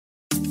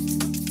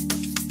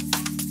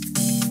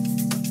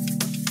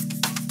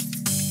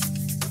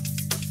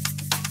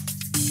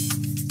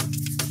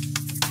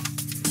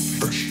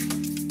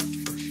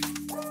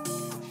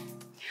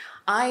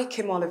I,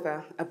 Kim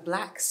Oliver, a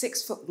black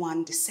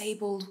 6'1",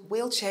 disabled,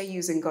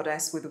 wheelchair-using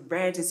goddess with a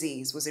rare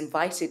disease, was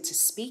invited to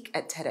speak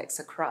at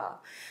TEDxAccra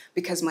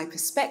because my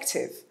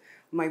perspective,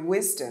 my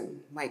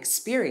wisdom, my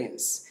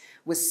experience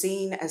was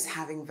seen as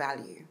having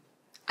value.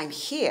 I'm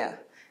here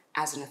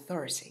as an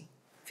authority.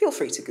 Feel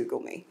free to Google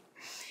me.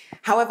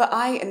 However,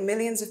 I and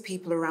millions of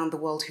people around the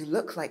world who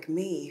look like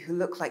me, who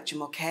look like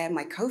Jumoke,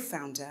 my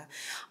co-founder,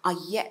 are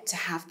yet to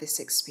have this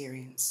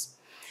experience.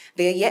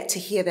 They are yet to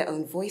hear their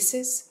own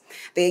voices.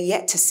 They are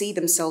yet to see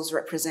themselves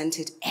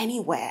represented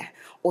anywhere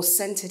or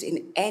centered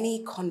in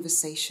any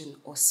conversation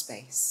or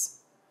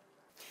space.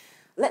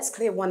 Let's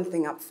clear one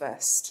thing up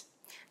first.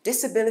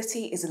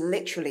 Disability is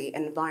literally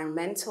an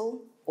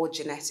environmental or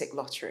genetic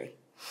lottery.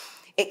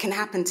 It can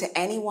happen to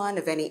anyone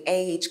of any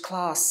age,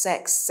 class,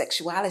 sex,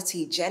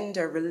 sexuality,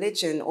 gender,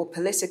 religion, or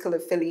political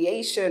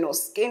affiliation or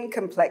skin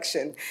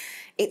complexion.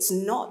 It's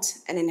not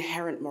an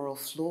inherent moral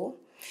flaw.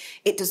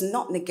 It does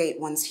not negate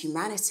one's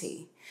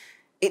humanity.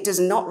 It does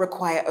not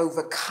require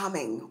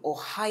overcoming or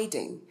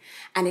hiding,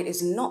 and it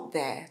is not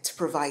there to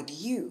provide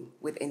you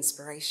with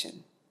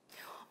inspiration.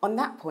 On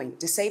that point,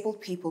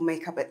 disabled people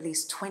make up at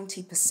least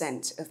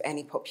 20% of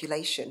any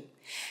population,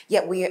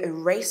 yet we are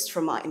erased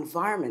from our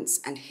environments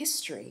and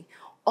history,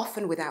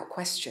 often without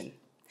question.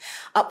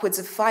 Upwards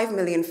of 5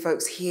 million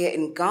folks here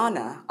in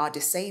Ghana are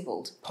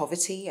disabled.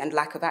 Poverty and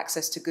lack of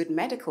access to good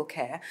medical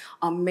care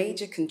are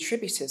major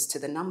contributors to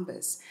the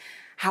numbers.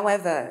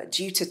 However,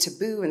 due to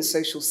taboo and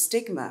social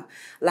stigma,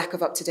 lack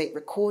of up-to-date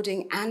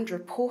recording and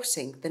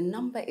reporting, the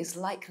number is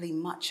likely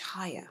much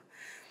higher.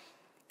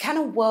 Can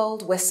a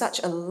world where such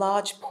a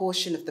large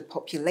portion of the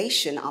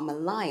population are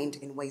maligned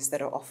in ways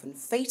that are often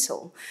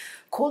fatal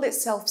call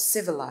itself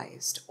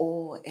civilized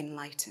or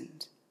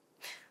enlightened?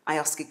 I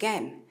ask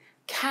again,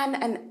 can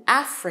an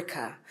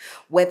Africa,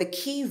 where the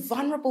key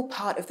vulnerable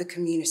part of the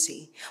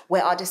community,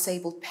 where our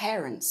disabled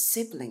parents,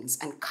 siblings,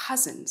 and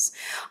cousins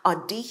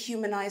are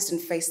dehumanized and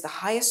face the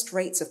highest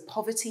rates of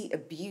poverty,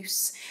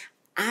 abuse,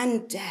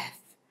 and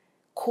death,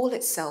 call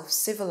itself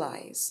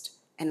civilized,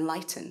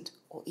 enlightened,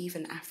 or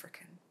even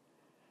African?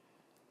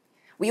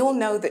 We all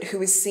know that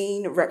who is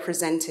seen,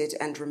 represented,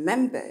 and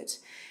remembered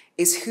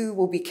is who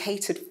will be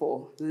catered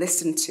for,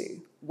 listened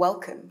to,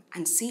 welcomed,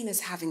 and seen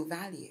as having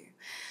value.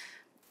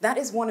 That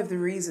is one of the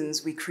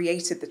reasons we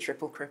created the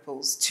Triple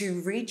Cripples,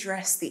 to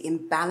redress the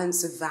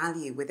imbalance of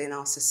value within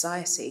our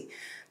society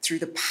through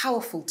the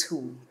powerful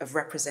tool of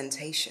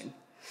representation.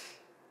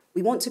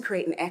 We want to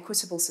create an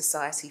equitable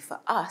society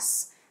for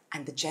us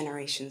and the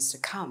generations to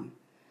come.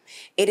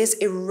 It is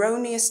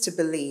erroneous to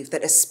believe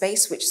that a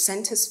space which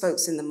centers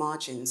folks in the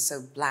margins, so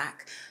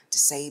Black,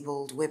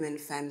 disabled, women,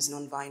 femmes,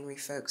 non-binary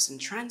folks, and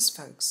trans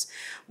folks,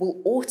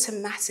 will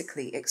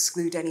automatically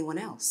exclude anyone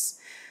else.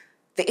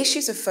 The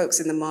issues of folks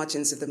in the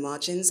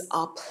margins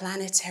are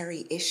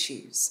planetary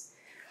issues.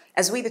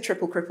 As we, the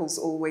Triple Cripples,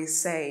 always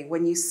say,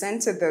 when you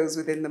center those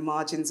within the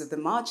margins of the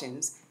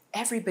margins,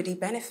 everybody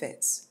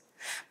benefits.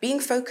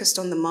 Being focused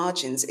on the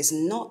margins is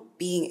not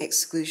being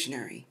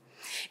exclusionary.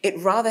 It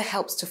rather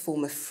helps to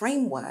form a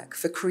framework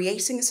for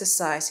creating a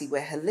society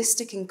where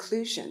holistic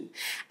inclusion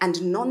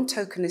and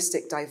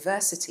non-tokenistic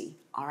diversity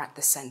are at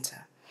the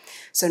center,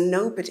 so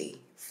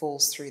nobody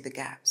falls through the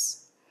gaps.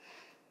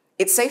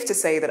 It's safe to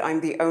say that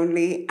I'm the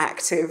only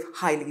active,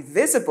 highly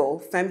visible,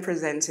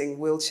 femme-presenting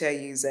wheelchair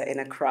user in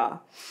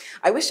Accra.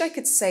 I wish I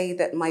could say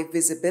that my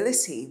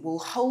visibility will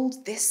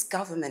hold this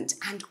government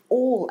and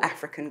all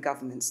African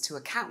governments to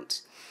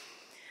account.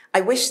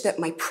 I wish that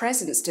my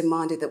presence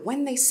demanded that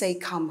when they say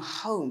come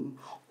home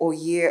or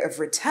year of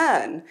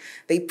return,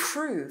 they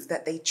prove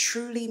that they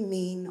truly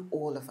mean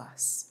all of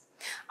us.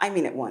 I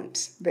mean it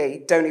won't.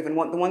 They don't even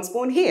want the ones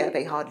born here.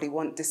 They hardly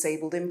want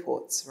disabled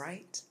imports,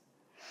 right?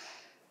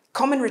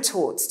 Common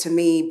retorts to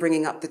me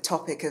bringing up the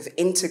topic of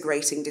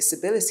integrating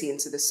disability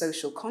into the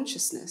social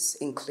consciousness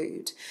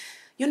include,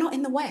 you're not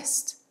in the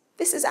West.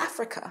 This is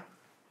Africa.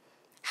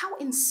 How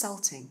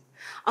insulting.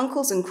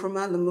 Uncles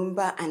Nkrumah,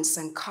 Lumumba, and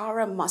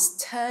Sankara must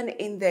turn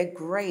in their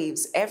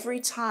graves every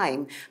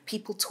time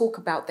people talk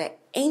about their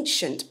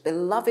ancient,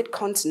 beloved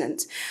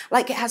continent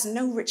like it has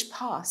no rich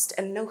past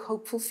and no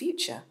hopeful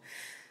future.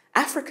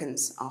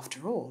 Africans,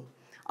 after all,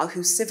 are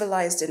who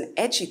civilized and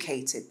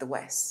educated the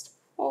West,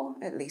 or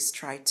at least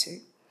tried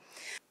to.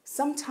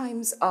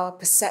 Sometimes our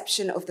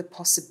perception of the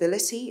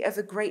possibility of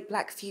a great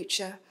Black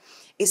future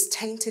is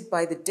tainted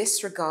by the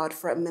disregard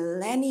for a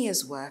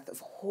millennia's worth of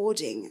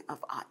hoarding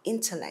of our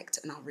intellect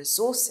and our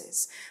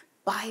resources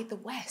by the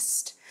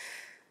West,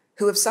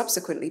 who have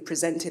subsequently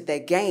presented their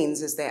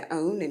gains as their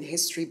own in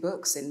history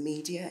books, in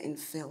media, in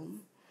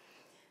film.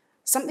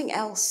 Something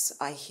else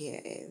I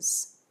hear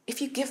is,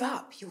 if you give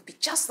up, you'll be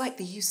just like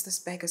the useless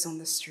beggars on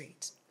the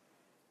street.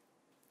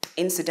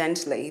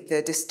 Incidentally,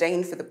 the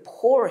disdain for the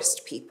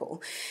poorest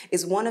people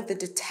is one of the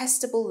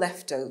detestable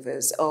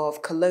leftovers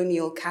of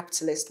colonial,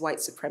 capitalist, white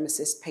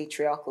supremacist,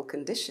 patriarchal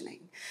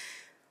conditioning.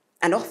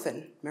 And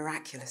often,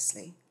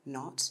 miraculously,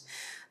 not,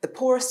 the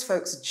poorest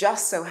folks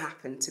just so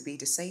happen to be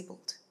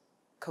disabled.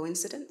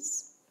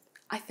 Coincidence?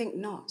 I think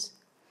not.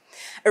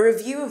 A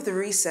review of the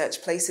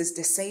research places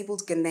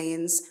disabled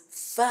Ghanaians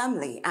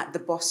firmly at the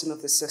bottom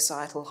of the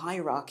societal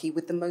hierarchy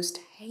with the most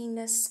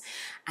heinous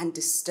and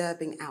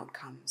disturbing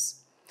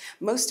outcomes.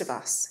 Most of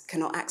us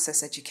cannot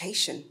access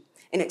education,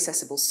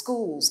 inaccessible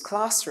schools,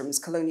 classrooms,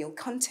 colonial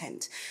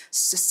content,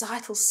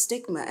 societal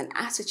stigma and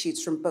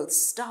attitudes from both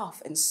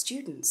staff and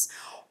students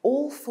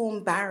all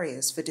form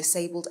barriers for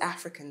disabled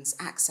Africans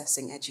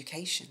accessing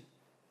education.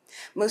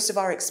 Most of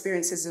our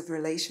experiences of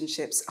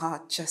relationships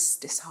are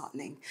just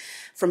disheartening.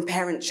 From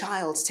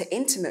parent-child to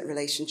intimate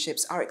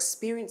relationships, our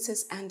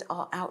experiences and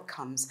our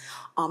outcomes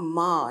are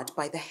marred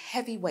by the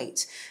heavy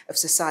weight of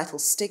societal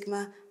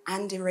stigma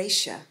and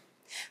erasure.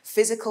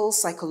 Physical,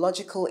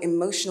 psychological,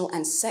 emotional,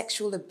 and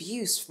sexual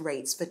abuse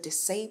rates for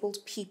disabled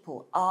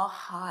people are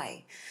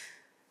high,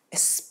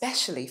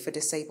 especially for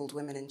disabled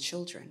women and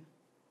children.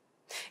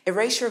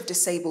 Erasure of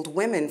disabled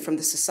women from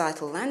the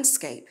societal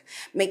landscape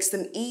makes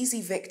them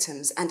easy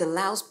victims and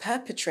allows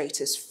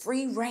perpetrators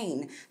free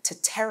rein to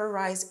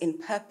terrorize in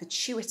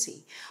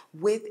perpetuity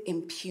with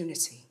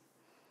impunity.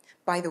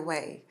 By the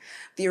way,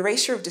 the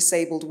erasure of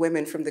disabled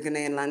women from the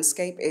Ghanaian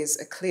landscape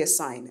is a clear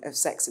sign of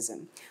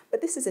sexism.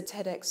 But this is a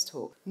TEDx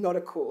talk, not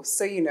a course.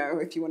 So,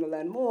 if you want to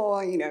learn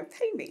more,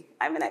 pay me.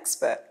 I'm an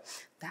expert.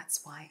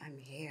 That's why I'm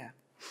here.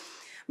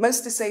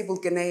 Most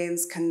disabled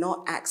Ghanaians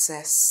cannot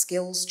access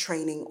skills,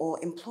 training,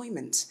 or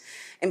employment.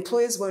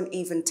 Employers won't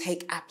even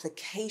take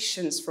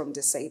applications from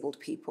disabled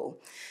people.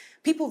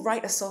 People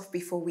write us off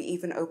before we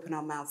even open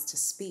our mouths to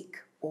speak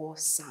or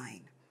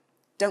sign.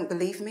 Don't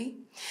believe me?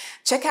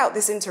 Check out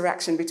this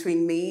interaction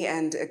between me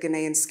and a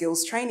Ghanaian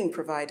skills training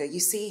provider. You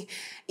see,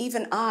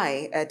 even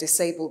I, a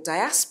disabled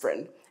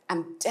diasporan,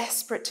 am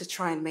desperate to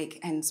try and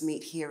make ends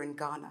meet here in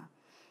Ghana.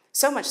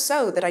 So much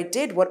so that I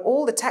did what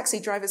all the taxi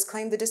drivers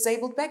claim the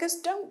disabled beggars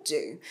don't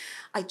do.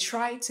 I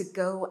tried to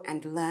go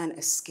and learn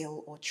a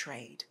skill or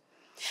trade.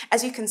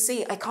 As you can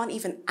see, I can't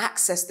even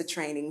access the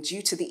training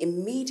due to the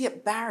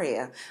immediate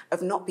barrier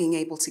of not being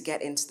able to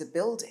get into the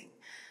building.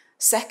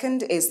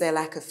 Second is their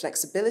lack of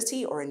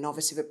flexibility or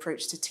innovative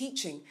approach to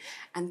teaching.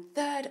 And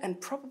third, and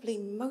probably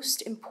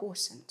most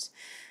important,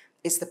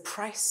 is the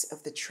price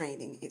of the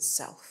training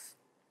itself.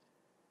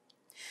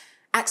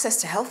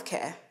 Access to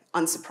healthcare,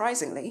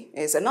 unsurprisingly,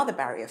 is another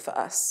barrier for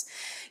us.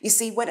 You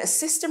see, when a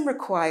system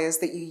requires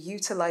that you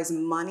utilize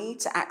money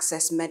to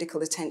access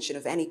medical attention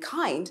of any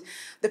kind,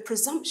 the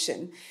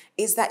presumption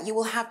is that you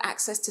will have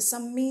access to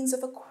some means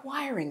of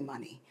acquiring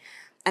money.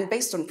 And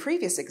based on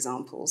previous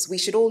examples, we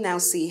should all now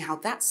see how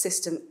that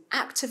system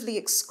actively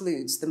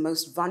excludes the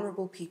most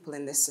vulnerable people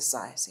in this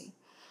society.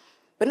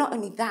 But not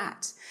only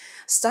that,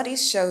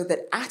 studies show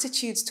that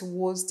attitudes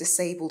towards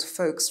disabled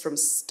folks from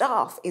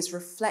staff is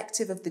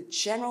reflective of the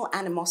general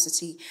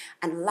animosity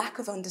and lack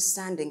of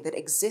understanding that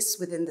exists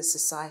within the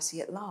society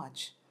at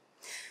large.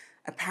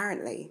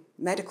 Apparently,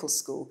 medical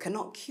school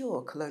cannot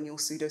cure colonial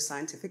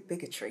pseudoscientific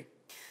bigotry.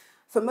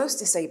 For most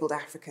disabled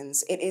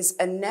Africans, it is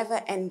a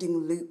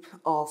never-ending loop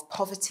of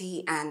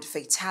poverty and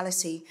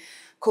fatality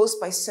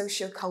caused by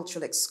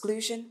socio-cultural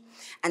exclusion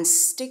and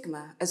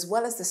stigma, as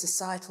well as the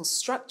societal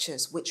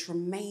structures which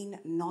remain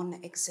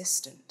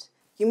non-existent.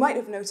 You might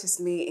have noticed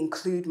me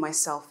include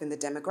myself in the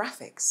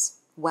demographics.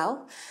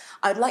 Well,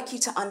 I'd like you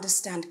to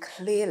understand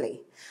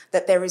clearly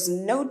that there is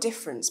no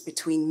difference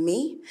between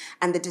me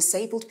and the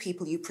disabled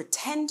people you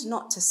pretend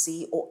not to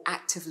see or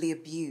actively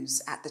abuse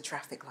at the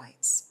traffic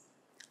lights.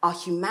 Our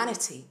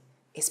humanity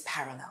is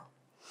parallel.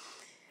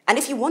 And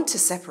if you want to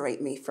separate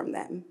me from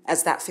them,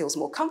 as that feels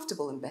more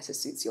comfortable and better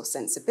suits your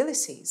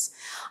sensibilities,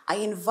 I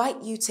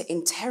invite you to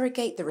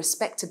interrogate the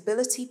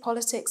respectability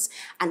politics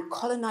and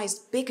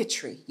colonized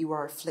bigotry you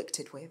are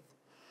afflicted with.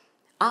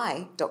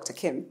 I, Dr.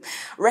 Kim,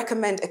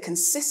 recommend a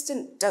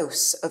consistent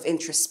dose of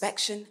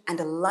introspection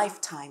and a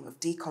lifetime of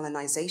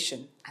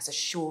decolonization as a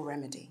sure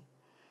remedy.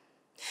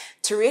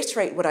 To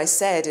reiterate what I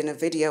said in a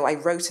video I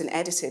wrote and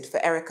edited for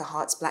Erica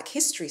Hart's Black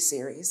History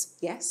series,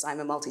 yes, I'm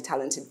a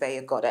multi-talented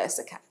Bay goddess,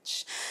 a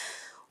catch.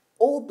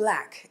 All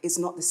Black is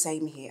not the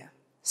same here.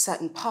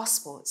 Certain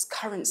passports,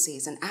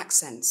 currencies, and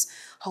accents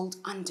hold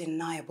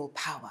undeniable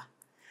power.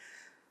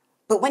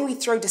 But when we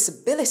throw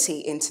disability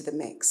into the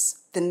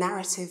mix, the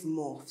narrative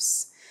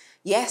morphs.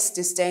 Yes,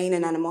 disdain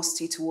and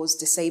animosity towards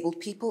disabled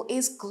people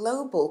is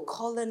global.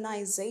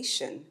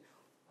 Colonization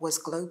was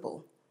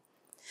global.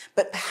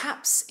 But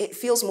perhaps it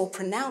feels more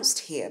pronounced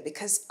here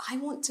because I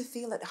want to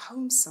feel at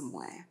home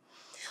somewhere.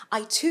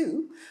 I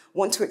too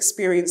want to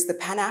experience the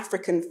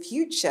Pan-African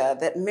future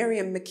that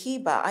Miriam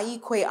Makeba,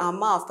 Ayikwe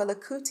Amar, Fela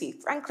Kuti,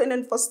 Franklin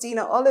and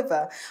Faustina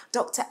Oliver,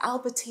 Dr.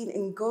 Albertine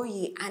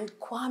Ngoyi, and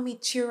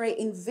Kwame Ture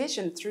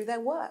envisioned through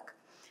their work,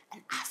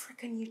 an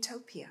African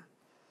utopia.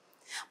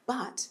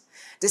 But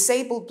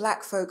disabled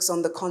Black folks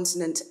on the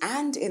continent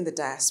and in the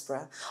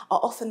diaspora are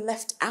often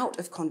left out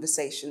of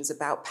conversations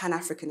about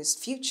Pan-Africanist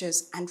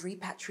futures and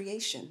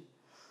repatriation.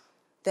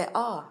 There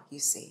are, you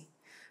see,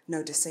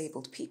 no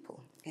disabled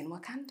people in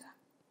Wakanda.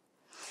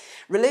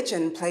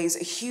 Religion plays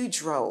a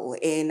huge role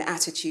in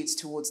attitudes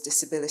towards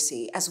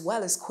disability as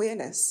well as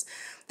queerness.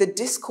 The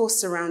discourse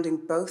surrounding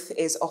both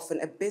is often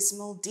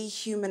abysmal,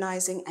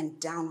 dehumanizing, and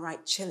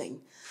downright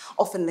chilling,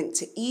 often linked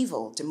to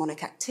evil,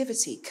 demonic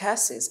activity,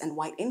 curses, and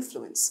white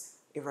influence,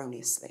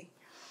 erroneously.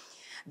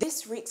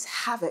 This wreaks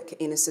havoc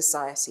in a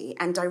society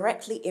and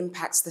directly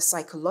impacts the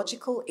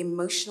psychological,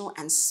 emotional,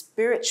 and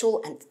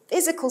spiritual and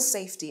physical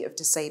safety of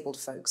disabled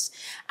folks,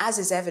 as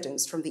is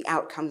evidenced from the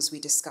outcomes we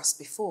discussed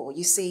before.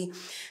 You see,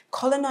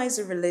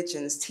 colonizer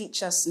religions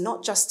teach us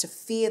not just to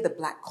fear the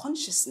Black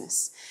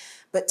consciousness,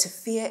 but to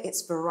fear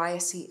its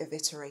variety of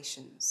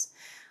iterations.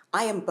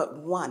 I am but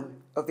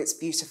one of its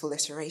beautiful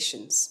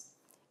iterations.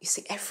 You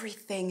see,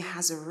 everything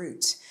has a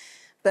root.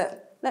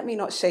 But let me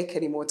not shake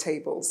any more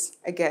tables.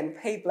 Again,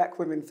 pay Black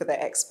women for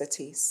their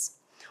expertise.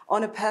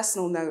 On a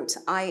personal note,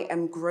 I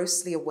am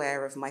grossly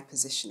aware of my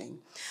positioning,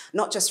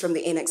 not just from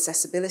the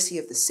inaccessibility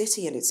of the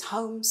city and its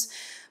homes,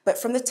 but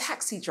from the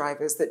taxi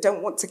drivers that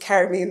don't want to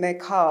carry me in their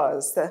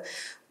cars, the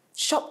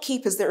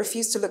shopkeepers that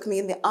refuse to look me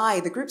in the eye,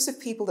 the groups of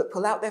people that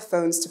pull out their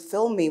phones to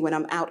film me when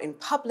I'm out in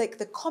public,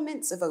 the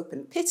comments of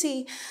open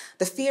pity,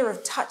 the fear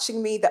of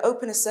touching me, the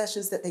open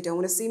assertions that they don't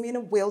want to see me in a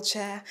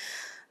wheelchair,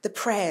 the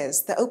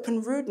prayers, the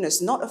open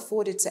rudeness not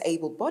afforded to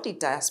able-bodied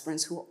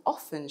diasporans who are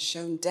often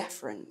shown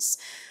deference,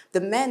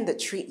 the men that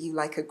treat you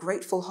like a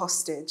grateful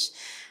hostage,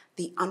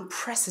 the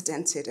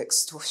unprecedented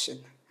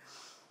extortion.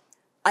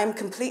 I am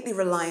completely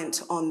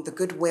reliant on the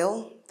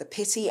goodwill, the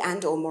pity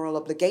and/or moral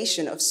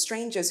obligation of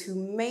strangers who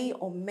may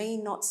or may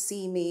not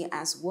see me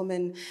as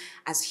woman,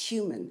 as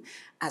human,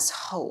 as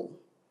whole.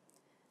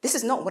 This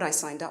is not what I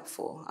signed up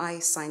for. I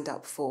signed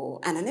up for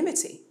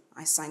anonymity.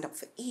 I signed up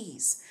for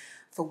ease,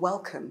 for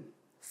welcome,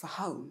 for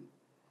home.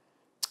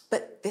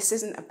 But this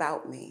isn't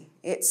about me.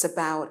 It's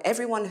about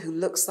everyone who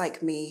looks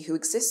like me, who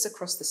exists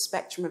across the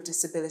spectrum of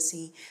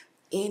disability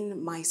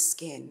in my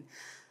skin,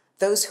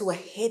 those who are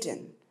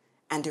hidden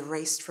and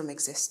erased from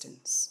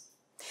existence.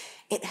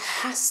 It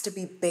has to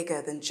be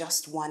bigger than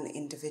just one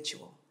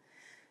individual.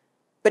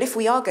 But if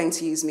we are going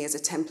to use me as a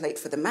template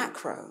for the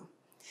macro,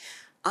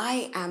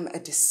 I am a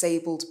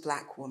disabled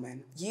Black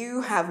woman.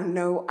 You have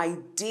no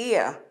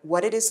idea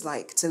what it is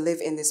like to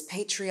live in this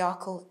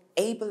patriarchal,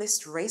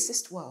 ableist,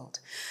 racist world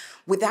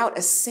without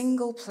a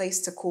single place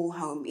to call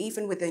home,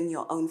 even within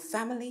your own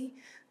family,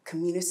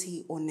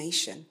 community, or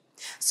nation.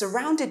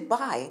 Surrounded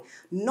by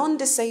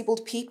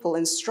non-disabled people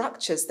and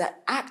structures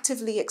that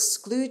actively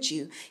exclude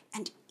you,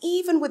 and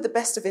even with the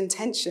best of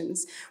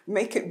intentions,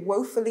 make it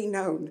woefully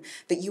known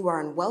that you are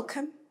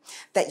unwelcome,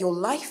 that your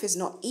life is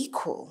not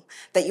equal,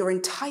 that your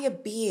entire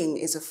being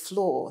is a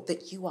flaw,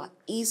 that you are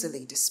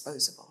easily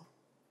disposable.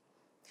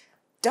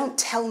 Don't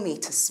tell me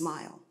to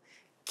smile.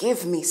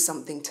 Give me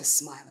something to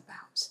smile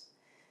about.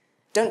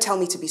 Don't tell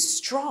me to be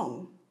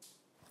strong.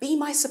 Be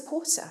my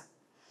supporter.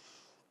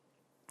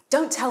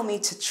 Don't tell me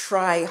to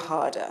try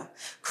harder.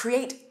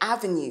 Create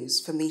avenues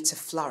for me to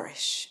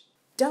flourish.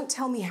 Don't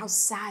tell me how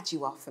sad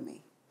you are for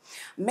me.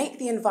 Make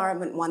the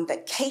environment one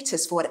that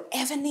caters for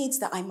whatever needs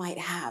that I might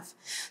have,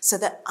 so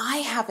that I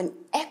have an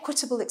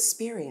equitable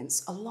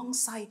experience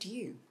alongside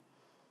you.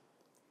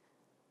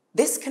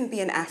 This can be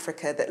an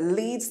Africa that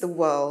leads the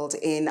world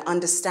in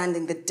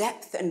understanding the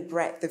depth and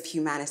breadth of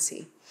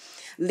humanity,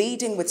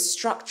 leading with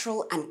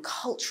structural and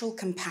cultural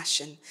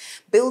compassion,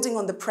 building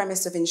on the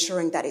premise of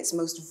ensuring that its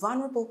most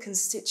vulnerable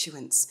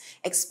constituents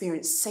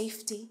experience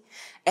safety,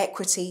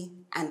 equity,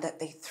 and that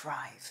they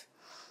thrive.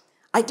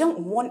 I don't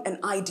want an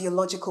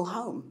ideological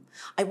home.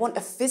 I want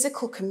a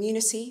physical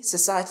community,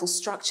 societal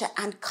structure,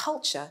 and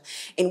culture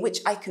in which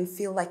I can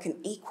feel like an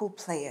equal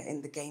player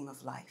in the game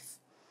of life.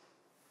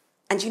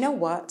 And you know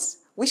what?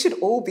 We should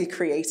all be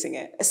creating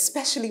it,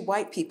 especially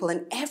white people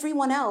and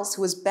everyone else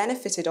who has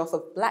benefited off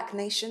of Black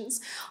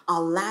nations,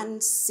 our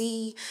land,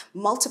 sea,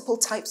 multiple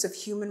types of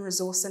human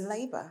resource and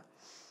labor.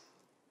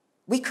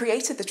 We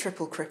created the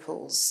Triple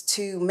Cripples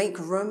to make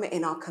room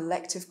in our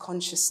collective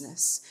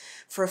consciousness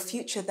for a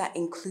future that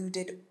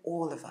included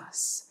all of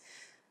us,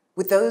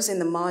 with those in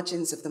the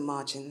margins of the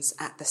margins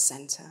at the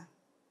center.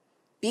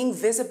 Being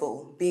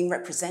visible, being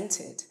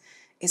represented,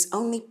 is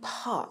only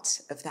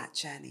part of that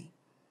journey.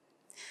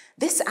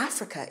 This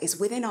Africa is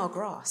within our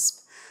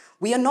grasp.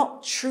 We are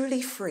not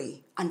truly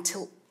free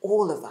until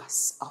all of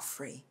us are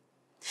free.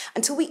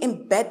 Until we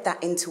embed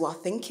that into our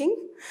thinking,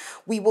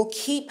 we will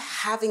keep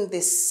having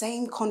this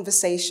same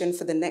conversation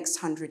for the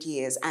next 100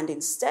 years. And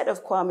instead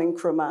of Kwame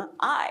Nkrumah,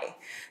 I,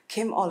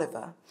 Kim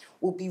Oliver,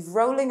 will be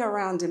rolling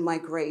around in my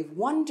grave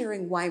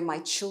wondering why my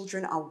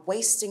children are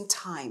wasting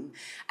time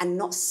and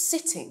not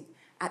sitting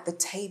at the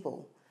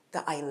table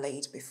that I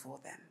laid before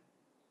them.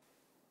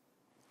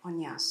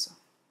 Onyaso.